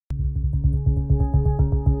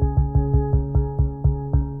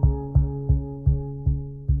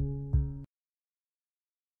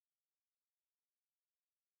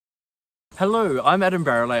Hello, I'm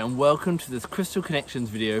Barralet and welcome to this Crystal Connections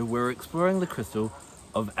video where we're exploring the crystal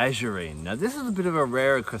of Aegirine. Now this is a bit of a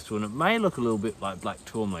rarer crystal and it may look a little bit like black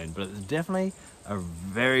tourmaline, but it's definitely a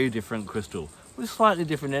very different crystal with slightly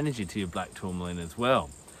different energy to your black tourmaline as well.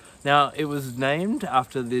 Now it was named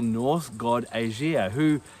after the Norse god Aegir,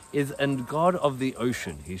 who is a god of the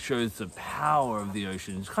ocean. He shows the power of the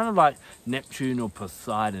ocean. It's kind of like Neptune or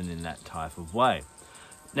Poseidon in that type of way.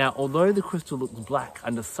 Now, although the crystal looks black,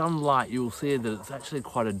 under some light you will see that it's actually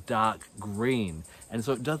quite a dark green, and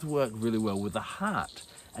so it does work really well with the heart.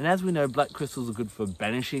 And as we know, black crystals are good for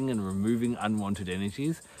banishing and removing unwanted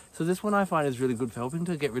energies, so this one I find is really good for helping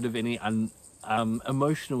to get rid of any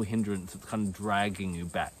emotional hindrance that's kind of dragging you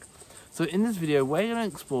back. So in this video, we're going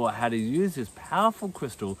to explore how to use this powerful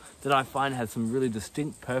crystal that I find has some really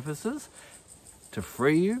distinct purposes to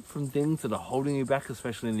free you from things that are holding you back,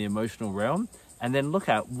 especially in the emotional realm, and then look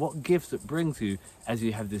at what gifts it brings you as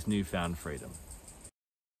you have this newfound freedom.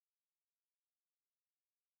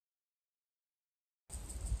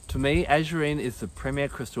 To me, Aegirine is the premier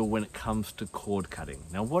crystal when it comes to cord cutting.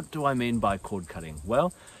 Now, what do I mean by cord cutting?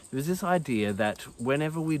 Well, there's this idea that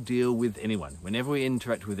whenever we deal with anyone, whenever we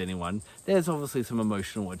interact with anyone, there's obviously some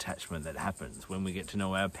emotional attachment that happens when we get to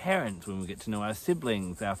know our parents, when we get to know our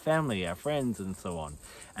siblings, our family, our friends, and so on.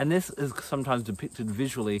 And this is sometimes depicted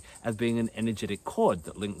visually as being an energetic cord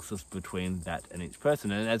that links us between that and each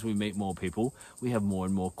person. And as we meet more people, we have more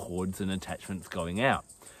and more cords and attachments going out.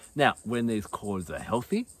 Now, when these cords are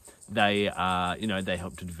healthy, they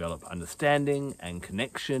help to develop understanding and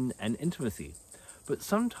connection and intimacy. But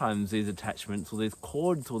sometimes these attachments or these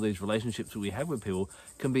cords or these relationships that we have with people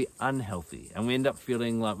can be unhealthy, and we end up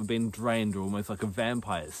feeling like we're being drained or almost like a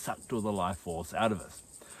vampire has sucked all the life force out of us.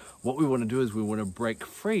 What we want to do is we want to break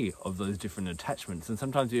free of those different attachments, and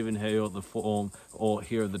sometimes you even hear the form or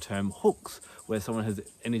hear the term hooks, where someone has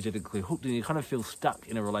energetically hooked and you kind of feel stuck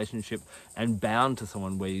in a relationship and bound to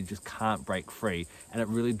someone where you just can't break free, and it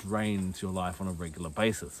really drains your life on a regular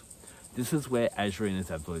basis. This is where Aegirine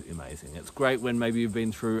is absolutely amazing. It's great when maybe you've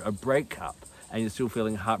been through a breakup and you're still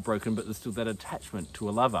feeling heartbroken, but there's still that attachment to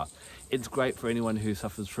a lover. It's great for anyone who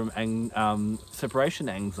suffers from separation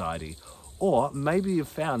anxiety. Or maybe you've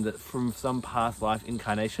found that from some past life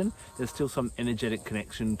incarnation, there's still some energetic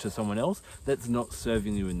connection to someone else that's not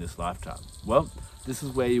serving you in this lifetime. Well, this is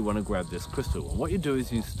where you want to grab this crystal. And what you do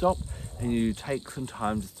is you stop and you take some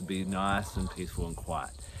time just to be nice and peaceful and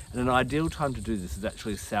quiet. And an ideal time to do this is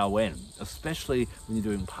actually Samhain, especially when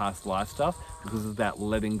you're doing past life stuff, because it's about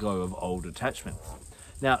letting go of old attachments.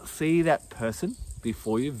 Now, see that person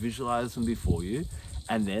before you, visualize them before you,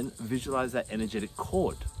 and then visualize that energetic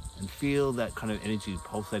cord and feel that kind of energy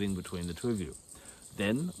pulsating between the two of you.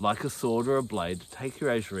 Then, like a sword or a blade, take your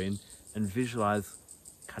Aegirine and visualize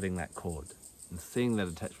cutting that cord and seeing that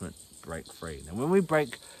attachment break free. Now, when we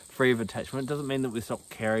break free of attachment, it doesn't mean that we stop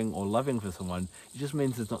caring or loving for someone. It just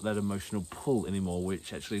means there's not that emotional pull anymore,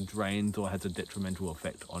 which actually drains or has a detrimental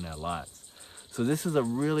effect on our lives. So this is a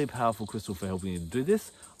really powerful crystal for helping you to do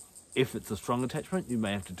this. If it's a strong attachment, you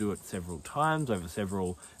may have to do it several times over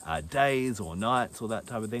several days or nights or that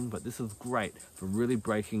type of thing, but this is great for really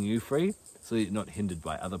breaking you free so that you're not hindered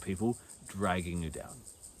by other people dragging you down.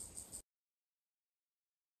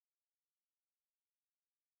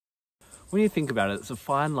 When you think about it, it's a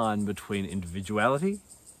fine line between individuality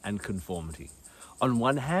and conformity. On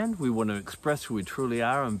one hand, we want to express who we truly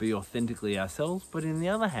are and be authentically ourselves, but on the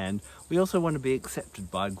other hand, we also want to be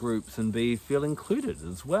accepted by groups and feel included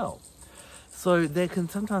as well. So there can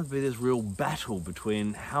sometimes be this real battle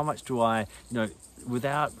between how much do I,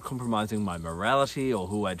 without compromising my morality or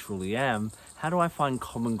who I truly am, how do I find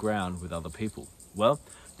common ground with other people? Well,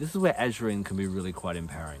 this is where Aegirine can be really quite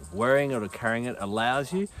empowering. Wearing it or carrying it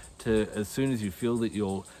allows you to, as soon as you feel that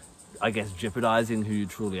you're jeopardizing who you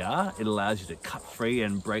truly are, it allows you to cut free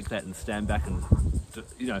and break that and stand back and,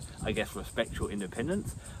 respect your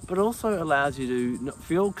independence, but also allows you to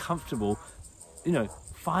feel comfortable,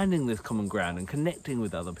 finding this common ground and connecting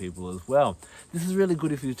with other people as well. This is really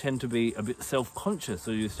good if you tend to be a bit self-conscious,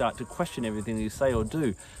 so you start to question everything you say or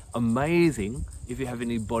do. Amazing if you have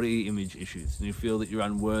any body image issues and you feel that you're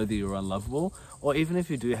unworthy or unlovable, or even if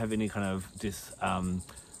you do have any kind of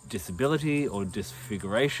disability or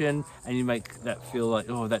disfiguration, and you make that feel like,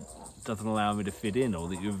 oh, that doesn't allow me to fit in, or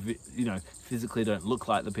that you physically don't look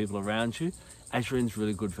like the people around you. Aegirine's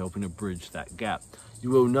really good for helping to bridge that gap. You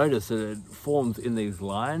will notice that it forms in these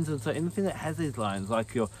lines, and so anything that has these lines,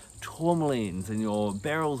 like your tourmalines and your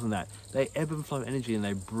beryls and that, they ebb and flow energy and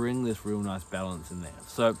they bring this real nice balance in there.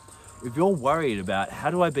 So if you're worried about how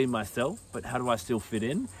do I be myself, but how do I still fit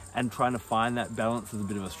in, and trying to find that balance is a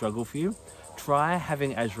bit of a struggle for you, Try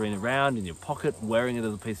having Aegirine around in your pocket, wearing it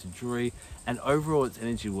as a piece of jewelry, and overall its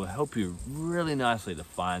energy will help you really nicely to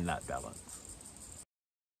find that balance.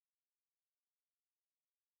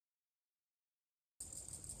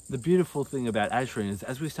 The beautiful thing about Aegirine is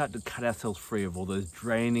as we start to cut ourselves free of all those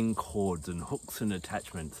draining cords and hooks and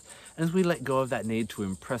attachments, and as we let go of that need to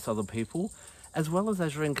impress other people, as well as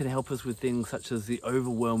Aegirine can help us with things such as the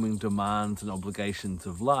overwhelming demands and obligations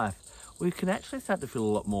of life, we can actually start to feel a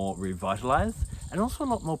lot more revitalized and also a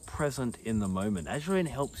lot more present in the moment. Aegirine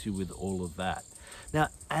helps you with all of that. Now,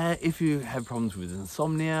 if you have problems with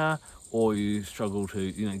insomnia or you struggle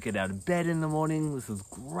to, get out of bed in the morning, this is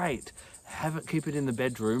great. Keep it in the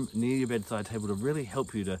bedroom near your bedside table to really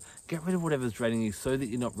help you to get rid of whatever's draining you so that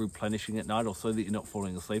you're not replenishing at night or so that you're not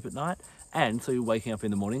falling asleep at night, and so you're waking up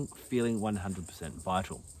in the morning feeling 100%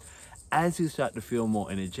 vital. As you start to feel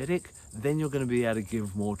more energetic, then you're going to be able to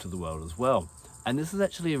give more to the world as well. And this is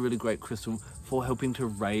actually a really great crystal for helping to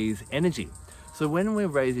raise energy. So when we're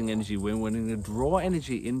raising energy, we're wanting to draw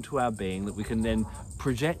energy into our being that we can then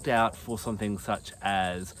project out for something such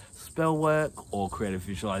as spell work or creative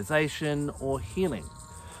visualization or healing.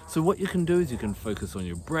 So what you can do is you can focus on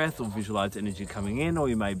your breath or visualize energy coming in, or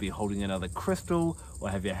you may be holding another crystal or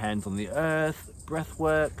have your hands on the earth, breath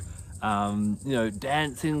work,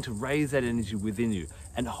 dancing to raise that energy within you,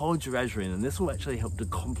 and hold your Aegirine, and this will actually help to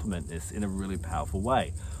complement this in a really powerful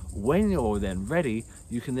way. When you're then ready,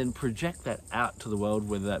 you can then project that out to the world,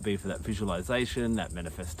 whether that be for that visualization, that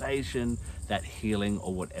manifestation, that healing,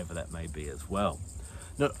 or whatever that may be as well.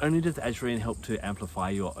 Not only does Aegirine help to amplify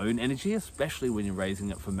your own energy, especially when you're raising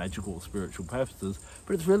it for magical or spiritual purposes,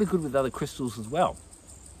 but it's really good with other crystals as well.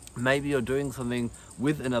 Maybe you're doing something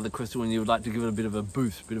with another crystal and you would like to give it a bit of a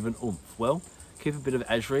boost, a bit of an oomph. Well, keep a bit of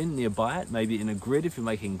Aegirine nearby it, maybe in a grid if you're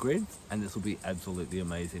making grids, and this will be absolutely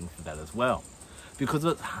amazing for that as well. Because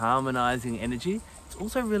it's harmonizing energy, it's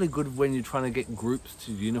also really good when you're trying to get groups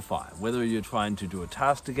to unify. Whether you're trying to do a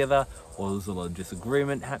task together or there's a lot of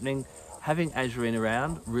disagreement happening, having Aegirine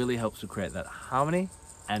around really helps to create that harmony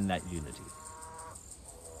and that unity.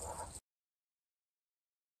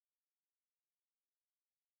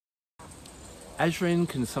 Aegirine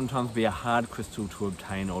can sometimes be a hard crystal to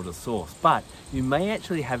obtain or to source, but you may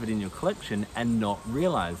actually have it in your collection and not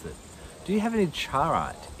realize it. Do you have any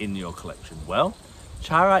charoite in your collection? Well,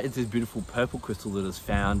 charoite is this beautiful purple crystal that is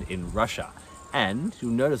found in Russia, and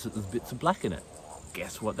you'll notice that there's bits of black in it.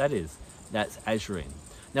 Guess what that is? That's Aegirine.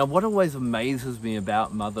 Now, what always amazes me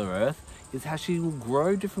about Mother Earth is how she will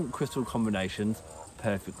grow different crystal combinations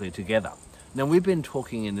perfectly together. Now, we've been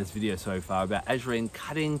talking in this video so far about Aegirine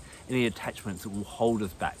cutting any attachments that will hold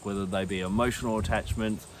us back, whether they be emotional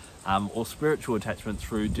attachments or spiritual attachments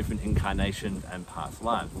through different incarnations and past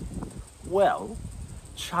lives. Well,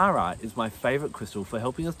 charoite is my favorite crystal for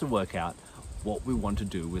helping us to work out what we want to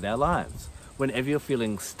do with our lives. Whenever you're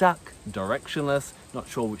feeling stuck, directionless, not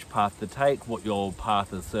sure which path to take, what your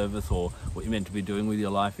path of service or what you're meant to be doing with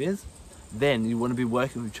your life is, then you want to be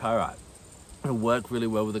working with charoite. It'll work really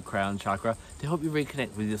well with the crown chakra to help you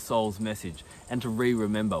reconnect with your soul's message and to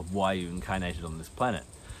remember why you incarnated on this planet.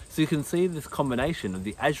 So you can see this combination of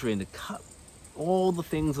the Aegirine to cut all the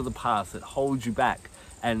things of the past that hold you back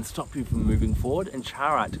and stop you from moving forward, and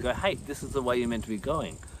charoite to go, hey, this is the way you're meant to be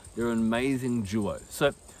going. They're an amazing duo.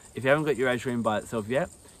 So if you haven't got your Aegirine by itself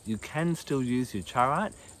yet, you can still use your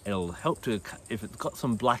charoite. It'll help to, if it's got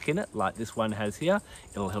some black in it, like this one has here,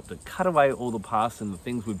 it'll help to cut away all the past and the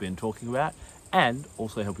things we've been talking about, and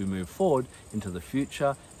also help you move forward into the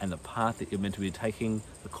future and the path that you're meant to be taking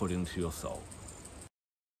according to your soul.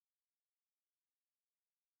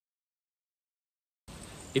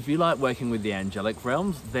 If you like working with the angelic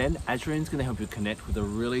realms, then Aegirine's going to help you connect with a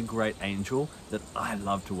really great angel that I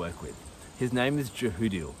love to work with. His name is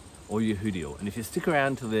Jehudiel, or Jehudiel, and if you stick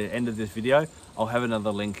around to the end of this video, I'll have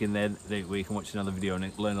another link in there where you can watch another video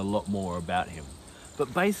and learn a lot more about him.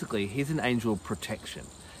 But basically, he's an angel of protection.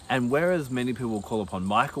 And whereas many people call upon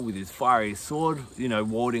Michael with his fiery sword,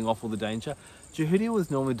 warding off all the danger, Jehudiel is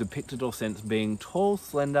normally depicted or sensed being tall,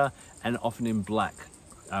 slender, and often in black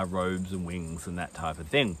robes and wings and that type of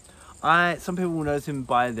thing. Some people will notice him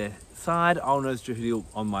by their side. I'll notice Jehudiel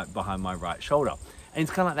behind my right shoulder. And he's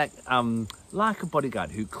kind of like that, like a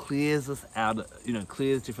bodyguard who clears us out,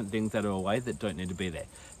 clears different things out of our way that don't need to be there,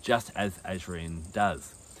 just as Aegirine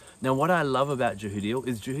does. Now, what I love about Jehudiel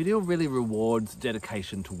is Jehudiel really rewards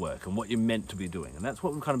dedication to work and what you're meant to be doing. And that's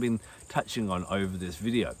what we've kind of been touching on over this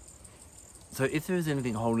video. So if there is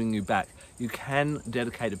anything holding you back, you can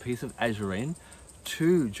dedicate a piece of Aegirine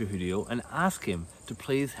to Jehudiel and ask him to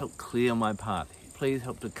please help clear my path. please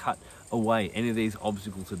help to cut away any of these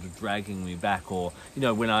obstacles that are dragging me back. Or, you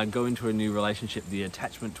know, when I go into a new relationship, the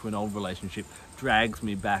attachment to an old relationship drags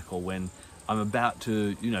me back. Or when I'm about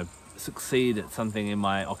to, you know, succeed at something in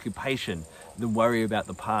my occupation, the worry about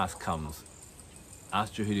the past comes.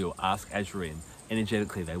 Ask Jehudiel, ask Aegirine.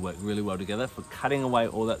 Energetically, they work really well together for cutting away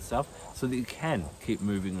all that stuff so that you can keep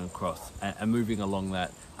moving across and moving along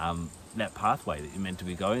that that pathway that you're meant to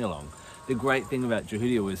be going along. The great thing about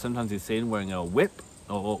Jehudiel is sometimes he's seen wearing a whip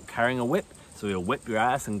or carrying a whip, so he'll whip your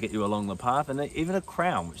ass and get you along the path, and even a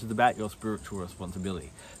crown, which is about your spiritual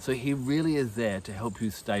responsibility. So he really is there to help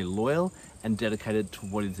you stay loyal and dedicated to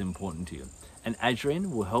what is important to you. And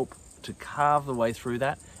Aegirine will help to carve the way through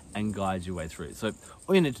that and guide your way through. So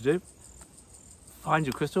all you need to do, find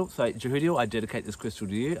your crystal, say, Jehudiel, I dedicate this crystal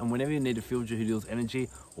to you, and whenever you need to feel Jehudiel's energy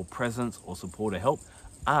or presence or support or help,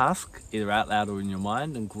 ask, either out loud or in your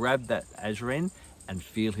mind, and grab that Aegirine and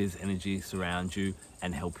feel his energy surround you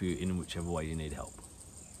and help you in whichever way you need help.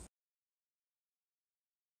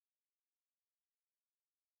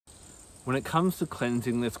 When it comes to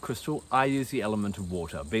cleansing this crystal, I use the element of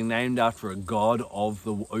water. Being named after a god of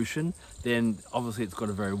the ocean, then obviously it's got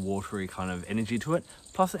a very watery kind of energy to it.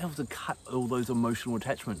 Plus it helps to cut all those emotional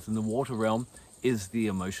attachments, and the water realm is the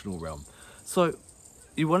emotional realm. So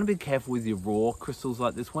you want to be careful with your raw crystals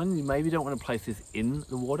like this one. You maybe don't want to place this in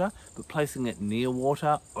the water, but placing it near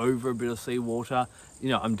water, over a bit of seawater. You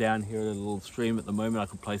know, I'm down here at a little stream at the moment. I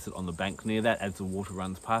could place it on the bank near that as the water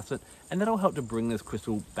runs past it, and that'll help to bring this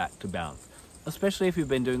crystal back to balance. Especially if you've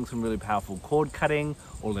been doing some really powerful cord cutting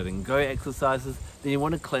or letting go exercises, then you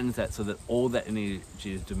want to cleanse that so that all that energy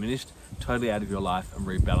is diminished, totally out of your life, and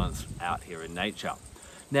rebalanced out here in nature.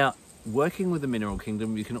 Now, working with the mineral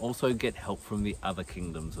kingdom, you can also get help from the other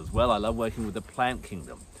kingdoms as well. I love working with the plant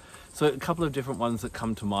kingdom. So a couple of different ones that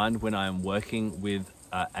come to mind when I am working with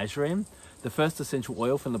Aegirine. The first essential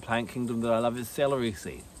oil from the plant kingdom that I love is celery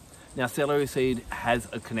seed. Now, celery seed has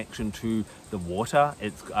a connection to the water.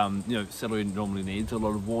 It's, you know, celery normally needs a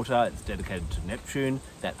lot of water. It's dedicated to Neptune,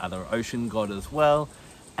 that other ocean god as well.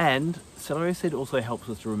 And celery seed also helps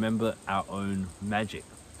us to remember our own magic.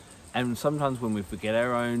 And sometimes when we forget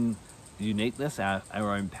our own uniqueness, our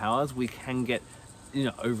own powers, we can get, you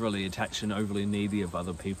know, overly attached and overly needy of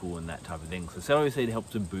other people and that type of thing. So celery seed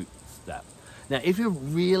helps to boost that. Now, if you're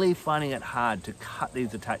really finding it hard to cut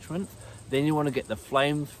these attachments, then you want to get the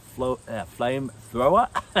flame thrower,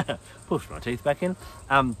 push my teeth back in,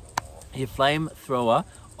 your flame thrower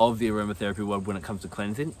of the aromatherapy world when it comes to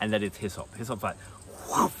cleansing, and that is hyssop. Hyssop's like,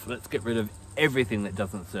 whoof, let's get rid of everything that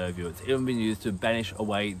doesn't serve you. It's even been used to banish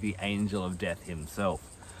away the angel of death himself.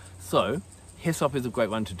 So hyssop is a great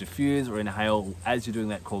one to diffuse or inhale as you're doing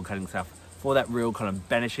that cord cutting stuff for that real kind of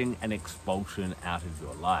banishing and expulsion out of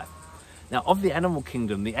your life. Now, of the animal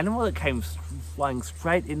kingdom, the animal that came flying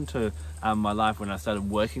straight into my life when I started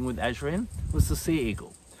working with Aegirine was the sea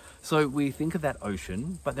eagle. So we think of that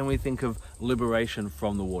ocean, but then we think of liberation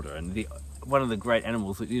from the water. And one of the great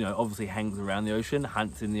animals that, you know, obviously hangs around the ocean,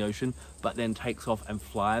 hunts in the ocean, but then takes off and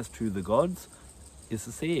flies to the gods is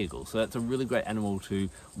the sea eagle. So that's a really great animal to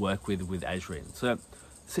work with Aegirine. So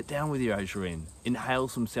sit down with your Aegirine, inhale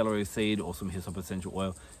some celery seed or some hyssop essential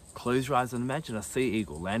oil, close your eyes and imagine a sea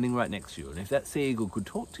eagle landing right next to you. And if that sea eagle could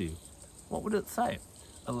talk to you, what would it say?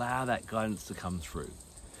 Allow that guidance to come through.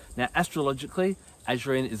 Now, astrologically,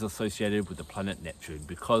 Aegirine is associated with the planet Neptune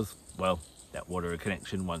because, well, that water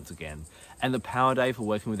connection once again. And the power day for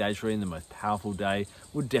working with Aegirine, the most powerful day,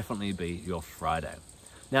 would definitely be your Friday.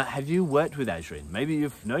 Now, have you worked with Aegirine? Maybe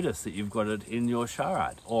you've noticed that you've got it in your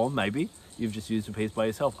chart, or maybe you've just used a piece by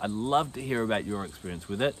yourself. I'd love to hear about your experience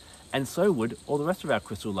with it, and so would all the rest of our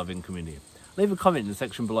crystal loving community. Leave a comment in the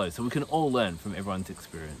section below so we can all learn from everyone's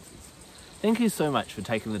experiences. Thank you so much for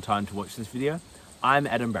taking the time to watch this video. I'm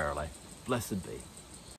Adam Barralet. Blessed be.